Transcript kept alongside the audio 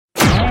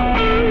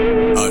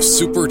A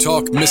Super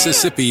Talk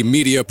Mississippi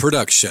media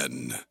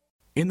production.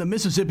 In the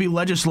Mississippi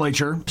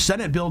legislature,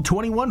 Senate Bill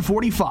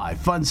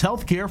 2145 funds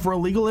health care for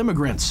illegal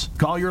immigrants.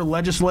 Call your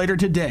legislator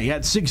today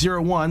at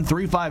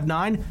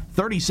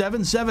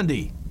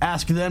 601-359-3770.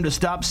 Ask them to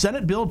stop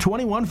Senate Bill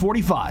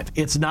 2145.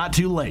 It's not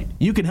too late.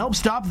 You can help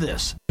stop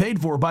this.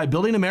 Paid for by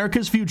Building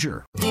America's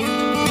Future.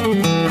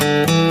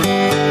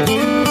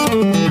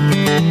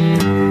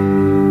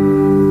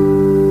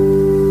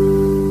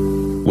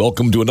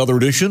 Welcome to another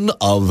edition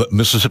of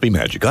Mississippi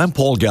Magic. I'm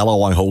Paul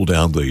Gallo. I hold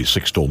down the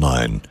 6 till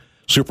 9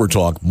 Super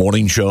Talk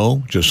morning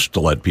show, just to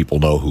let people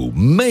know who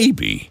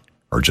maybe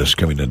are just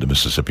coming into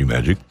Mississippi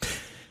Magic.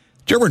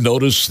 Did you ever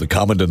notice the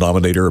common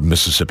denominator of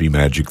Mississippi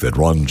Magic that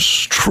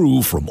runs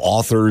true from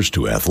authors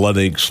to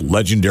athletics,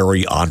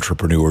 legendary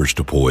entrepreneurs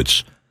to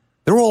poets?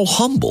 They're all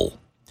humble.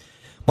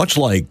 Much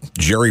like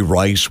Jerry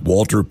Rice,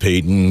 Walter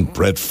Payton,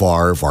 Brett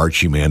Favre,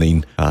 Archie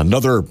Manning,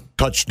 another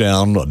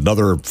touchdown,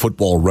 another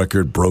football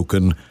record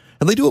broken.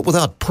 And they do it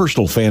without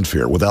personal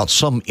fanfare, without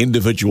some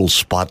individual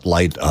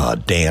spotlight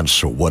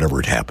dance or whatever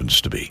it happens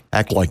to be.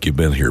 Act like you've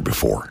been here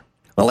before.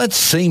 Well, that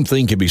same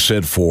thing can be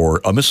said for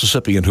a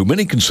Mississippian who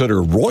many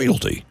consider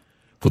royalty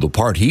for the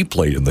part he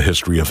played in the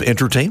history of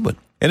entertainment.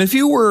 And if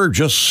you were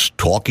just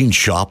talking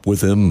shop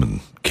with him and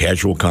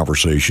casual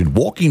conversation,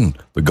 walking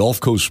the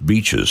Gulf Coast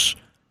beaches,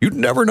 you'd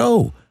never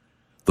know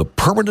the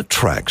permanent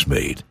tracks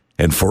made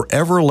and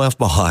forever left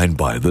behind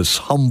by this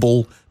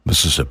humble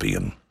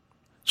Mississippian.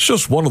 It's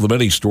just one of the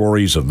many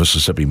stories of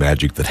Mississippi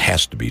Magic that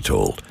has to be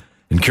told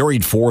and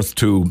carried forth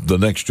to the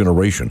next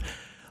generation.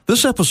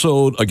 This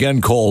episode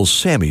again calls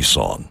Sammy's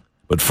Song.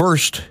 But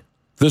first,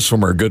 this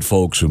from our good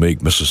folks who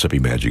make Mississippi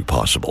Magic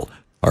possible,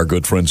 our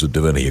good friends at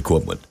Divinity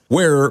Equipment,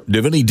 where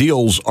Divinity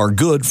deals are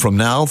good from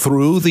now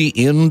through the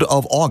end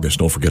of August.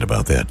 Don't forget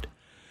about that.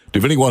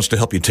 Divinity wants to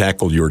help you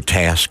tackle your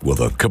task with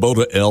a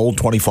Kubota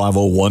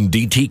L2501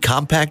 DT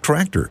compact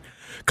tractor.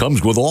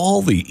 Comes with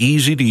all the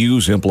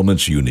easy-to-use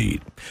implements you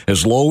need,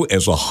 as low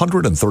as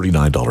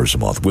 $139 a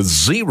month with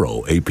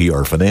zero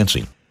APR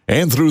financing.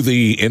 And through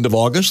the end of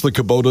August, the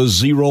Kubota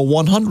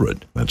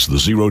 0100. That's the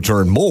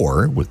zero-turn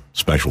more with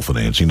special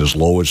financing as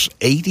low as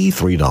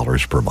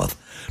 $83 per month.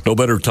 No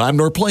better time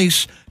nor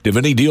place.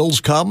 Divinity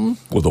deals come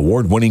with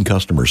award-winning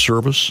customer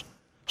service.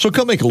 So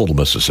come make a little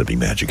Mississippi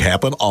Magic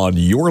happen on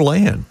your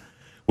land.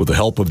 With the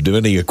help of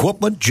Divinity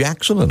Equipment,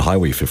 Jackson and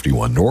Highway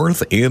 51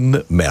 North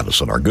in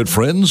Madison. Our good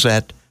friends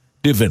at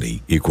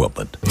Divinity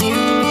Equipment.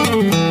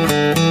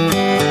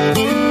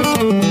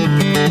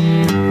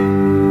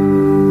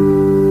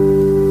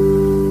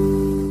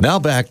 Now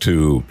back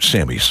to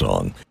Sammy's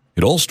Song.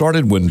 It all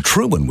started when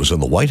Truman was in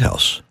the White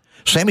House.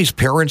 Sammy's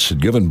parents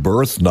had given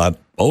birth not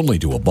only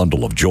to a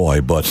bundle of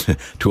joy, but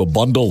to a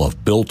bundle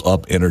of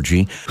built-up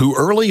energy, who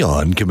early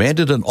on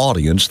commanded an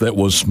audience that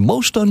was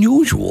most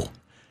unusual.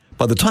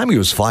 By the time he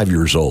was 5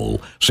 years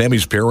old,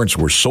 Sammy's parents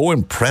were so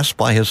impressed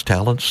by his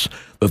talents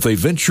that they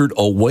ventured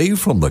away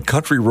from the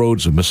country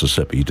roads of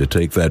Mississippi to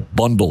take that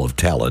bundle of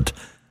talent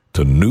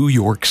to New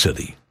York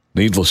City.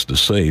 Needless to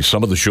say,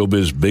 some of the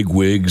showbiz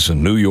bigwigs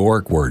in New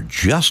York were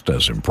just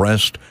as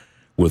impressed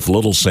with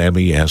little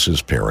Sammy as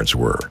his parents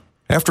were.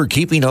 After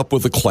keeping up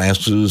with the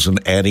classes and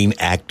adding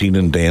acting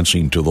and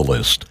dancing to the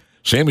list,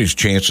 Sammy's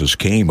chances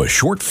came a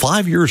short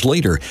 5 years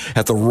later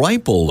at the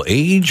ripe old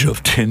age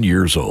of 10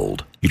 years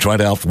old. He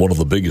tried out for one of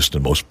the biggest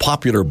and most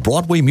popular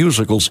Broadway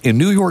musicals in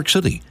New York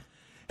City.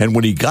 And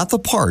when he got the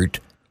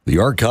part, the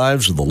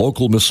archives of the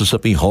local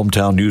Mississippi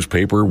hometown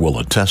newspaper will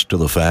attest to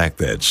the fact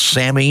that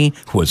Sammy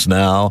was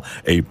now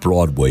a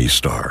Broadway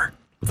star.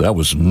 But that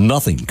was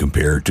nothing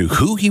compared to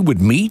who he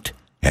would meet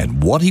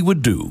and what he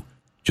would do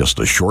just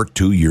a short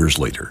 2 years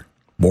later.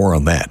 More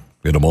on that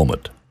in a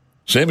moment.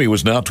 Sammy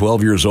was now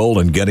 12 years old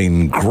and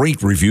getting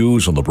great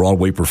reviews on the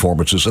Broadway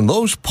performances, and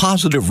those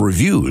positive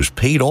reviews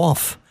paid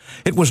off.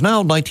 It was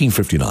now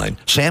 1959.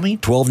 Sammy,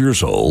 12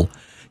 years old,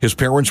 his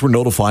parents were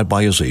notified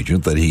by his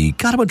agent that he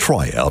got him a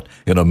tryout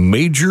in a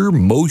major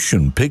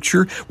motion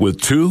picture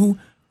with two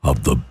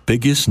of the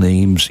biggest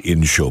names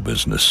in show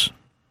business.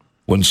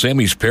 When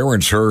Sammy's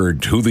parents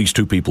heard who these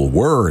two people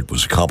were, it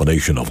was a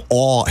combination of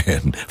awe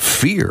and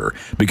fear,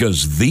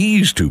 because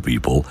these two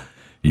people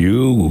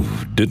you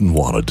didn't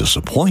want to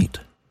disappoint.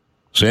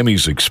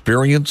 Sammy's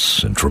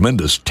experience and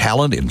tremendous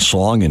talent in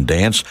song and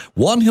dance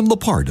won him the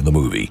part in the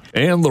movie.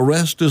 And the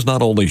rest is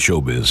not only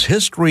showbiz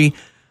history,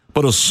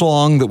 but a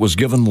song that was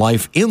given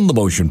life in the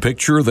motion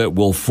picture that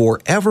will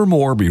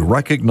forevermore be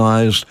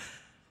recognized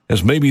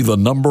as maybe the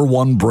number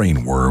one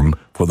brainworm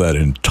for that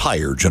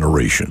entire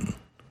generation.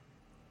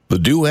 The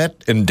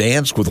duet and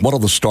dance with one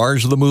of the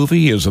stars of the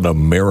movie is an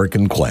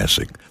American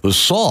classic. The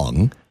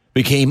song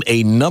became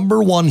a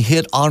number one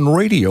hit on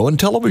radio and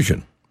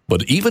television.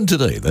 But even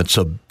today, that's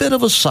a bit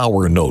of a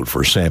sour note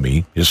for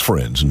Sammy, his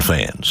friends, and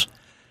fans.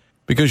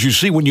 Because you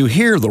see, when you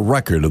hear the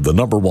record of the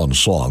number one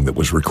song that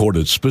was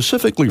recorded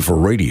specifically for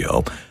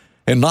radio,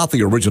 and not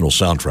the original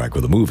soundtrack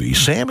of the movie,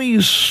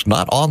 Sammy's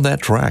not on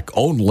that track,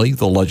 only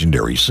the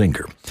legendary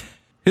singer.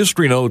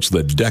 History notes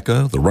that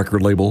Decca, the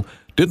record label,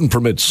 didn't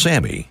permit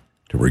Sammy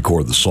to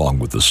record the song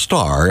with the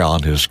star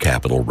on his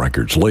Capitol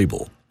Records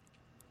label.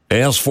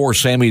 As for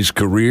Sammy's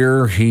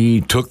career,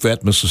 he took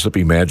that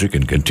Mississippi magic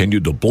and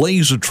continued to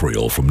blaze a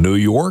trail from New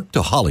York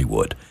to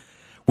Hollywood,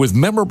 with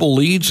memorable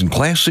leads in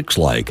classics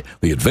like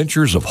The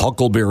Adventures of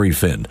Huckleberry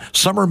Finn,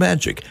 Summer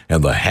Magic,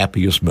 and The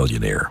Happiest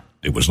Millionaire.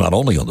 It was not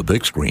only on the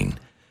big screen.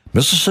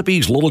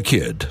 Mississippi's little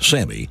kid,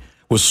 Sammy,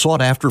 was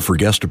sought after for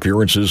guest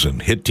appearances in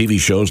hit TV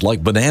shows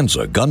like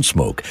Bonanza,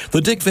 Gunsmoke,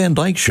 The Dick Van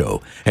Dyke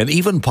Show, and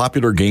even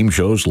popular game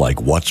shows like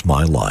What's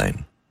My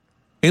Line?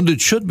 And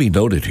it should be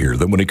noted here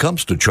that when it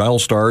comes to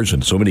child stars,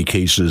 in so many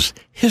cases,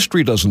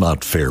 history does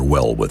not fare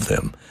well with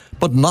them,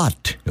 but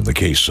not in the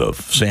case of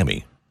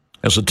Sammy.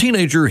 As a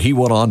teenager, he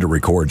went on to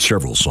record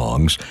several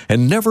songs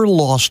and never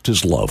lost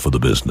his love for the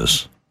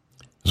business.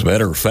 As a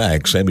matter of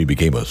fact, Sammy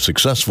became a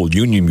successful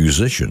union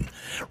musician,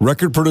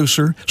 record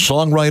producer,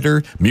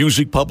 songwriter,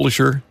 music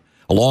publisher.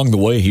 Along the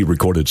way, he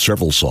recorded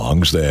several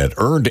songs that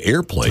earned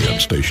airplay on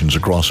stations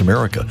across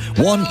America.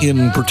 One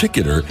in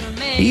particular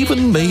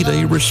even made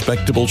a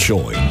respectable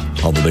showing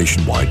on the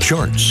nationwide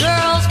charts.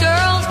 Girls,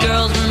 girls,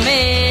 girls were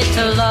made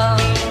to love.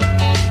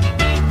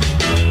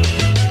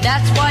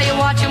 That's why you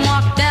watch them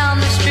walk down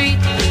the street.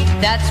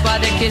 That's why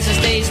their kisses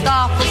taste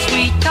awful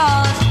sweet.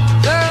 'Cause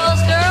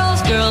girls,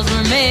 girls, girls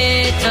were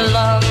made to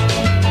love.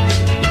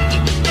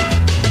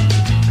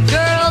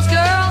 Girls,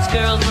 girls,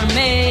 girls were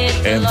made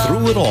to And love.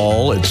 through it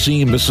all, it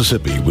seemed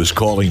Mississippi was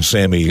calling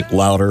Sammy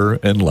louder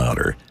and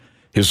louder.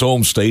 His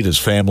home state, his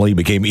family,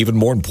 became even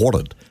more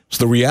important as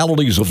the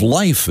realities of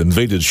life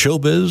invaded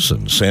showbiz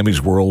and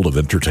Sammy's world of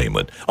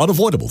entertainment.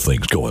 Unavoidable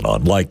things going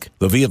on, like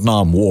the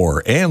Vietnam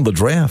War and the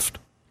draft.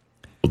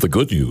 But the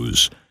good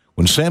news,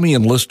 when Sammy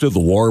enlisted,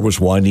 the war was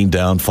winding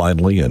down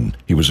finally, and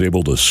he was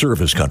able to serve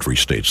his country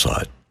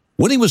stateside.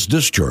 When he was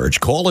discharged,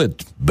 call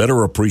it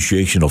better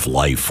appreciation of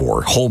life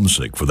or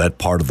homesick for that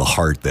part of the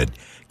heart that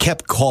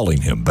kept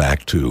calling him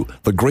back to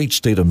the great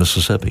state of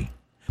Mississippi.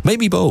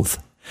 Maybe both,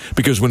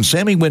 because when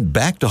Sammy went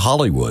back to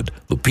Hollywood,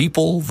 the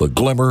people, the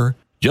glimmer,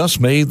 just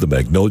made the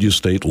Magnolia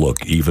State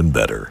look even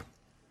better.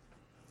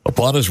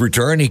 Upon his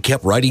return, he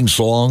kept writing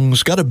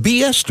songs, got a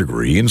BS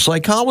degree in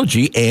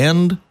psychology,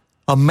 and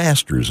a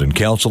master's in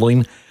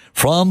counseling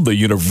from the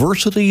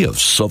University of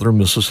Southern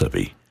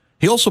Mississippi.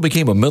 He also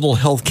became a mental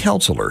health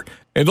counselor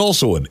and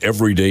also an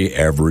everyday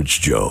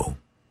average Joe.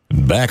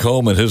 Back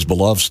home in his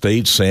beloved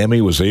state,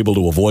 Sammy was able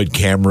to avoid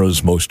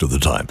cameras most of the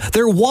time.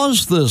 There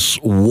was this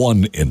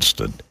one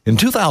instant in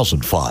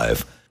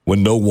 2005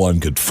 when no one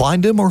could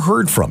find him or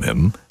heard from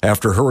him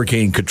after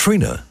Hurricane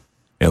Katrina,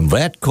 and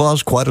that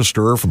caused quite a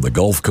stir from the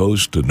Gulf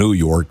Coast to New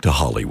York to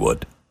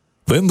Hollywood.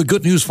 Then the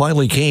good news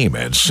finally came,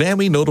 and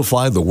Sammy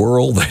notified the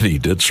world that he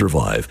did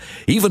survive,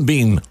 even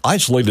being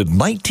isolated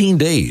 19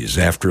 days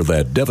after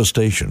that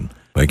devastation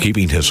by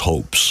keeping his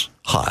hopes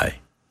high.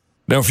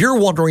 Now, if you're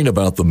wondering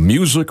about the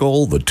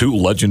musical, the two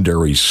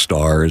legendary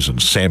stars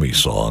and Sammy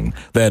song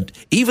that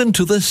even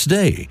to this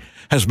day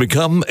has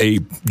become a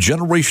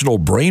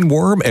generational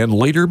brainworm and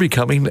later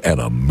becoming an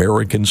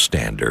American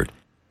standard,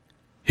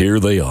 here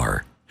they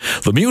are.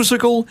 The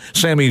musical,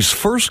 Sammy's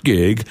first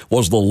gig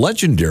was the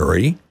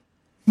legendary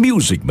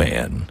Music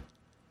Man.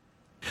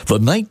 The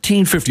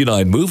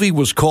 1959 movie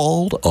was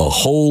called A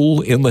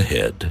Hole in the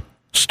Head,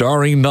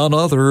 starring none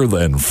other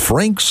than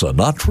Frank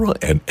Sinatra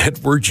and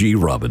Edward G.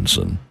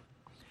 Robinson.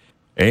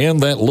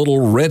 And that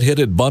little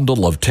red-headed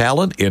bundle of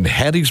talent in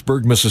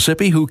Hattiesburg,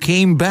 Mississippi, who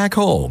came back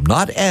home,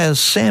 not as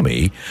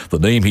Sammy, the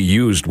name he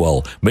used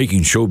while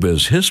making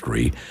showbiz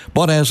history,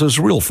 but as his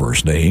real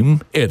first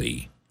name,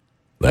 Eddie.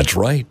 That's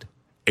right,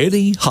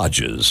 Eddie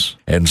Hodges.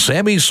 And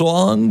Sammy's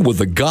song with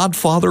the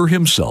godfather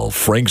himself,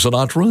 Frank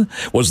Sinatra,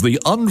 was the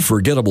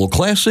unforgettable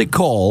classic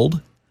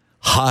called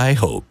High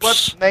Hopes.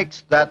 What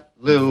makes that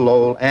little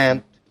old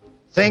ant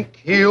think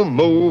he'll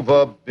move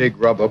a big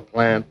rubber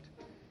plant?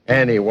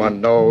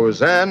 Anyone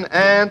knows an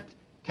ant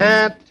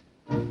can't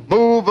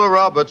move a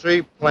rubber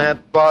tree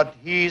plant, but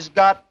he's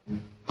got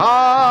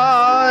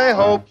high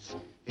hopes.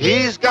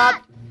 He's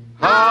got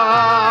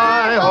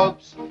high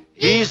hopes.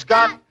 He's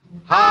got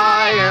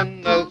high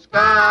in the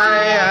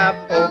sky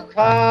apple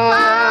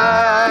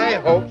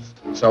high hopes.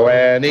 So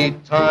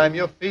anytime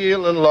you're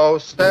feeling low,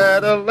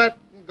 instead of letting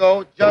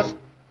go, just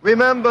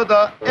remember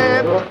the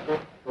ant.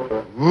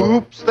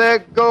 Oops, there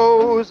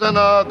goes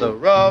another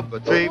rubber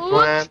tree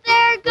plant. Oops,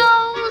 there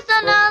goes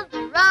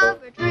another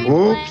rubber tree Oops,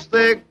 plant.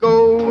 there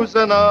goes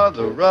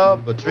another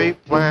rubber tree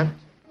plant.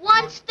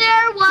 Once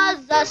there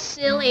was a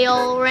silly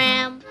old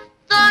ram,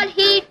 thought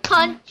he'd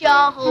punch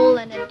a hole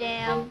in a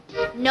dam.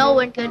 No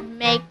one could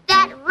make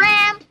that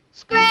ram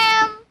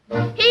scram.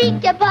 He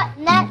kept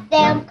putting that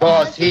dam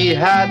 'Cause he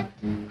had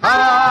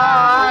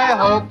high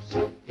hopes.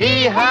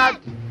 He had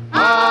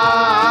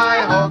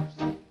high hopes.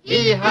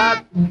 He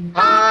had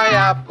high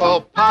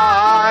apple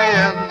pie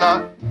in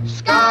the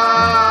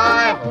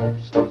sky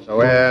hopes. So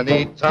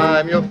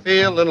anytime you're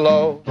feeling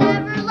low,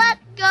 never let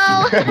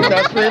go.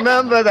 just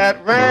remember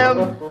that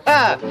ram.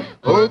 Ha!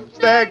 Oops,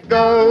 there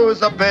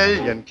goes a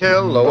billion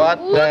kilowatt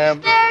dam.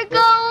 Oops, there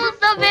goes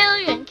a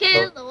billion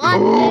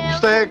kilowatt Oops,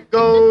 dam. there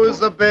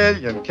goes a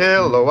billion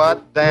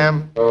kilowatt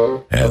dam.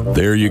 And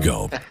there you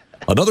go.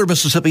 Another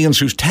Mississippians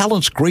whose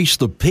talents grace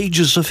the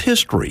pages of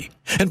history.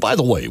 And by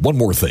the way, one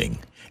more thing.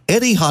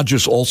 Eddie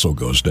Hodges also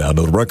goes down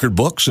to the record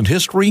books in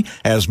history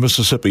as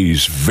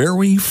Mississippi's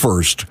very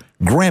first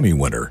Grammy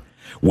winner,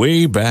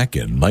 way back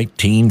in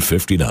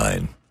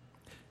 1959.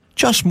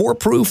 Just more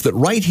proof that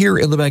right here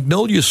in the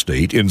Magnolia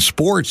State, in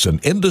sports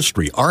and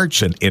industry,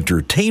 arts and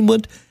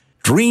entertainment,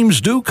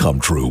 dreams do come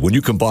true when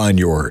you combine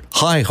your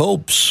high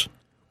hopes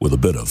with a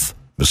bit of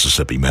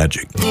Mississippi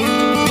magic.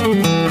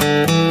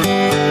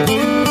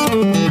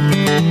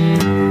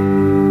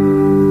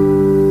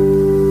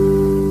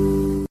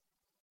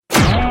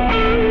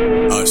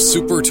 A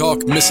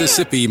SuperTalk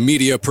Mississippi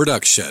media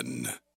production.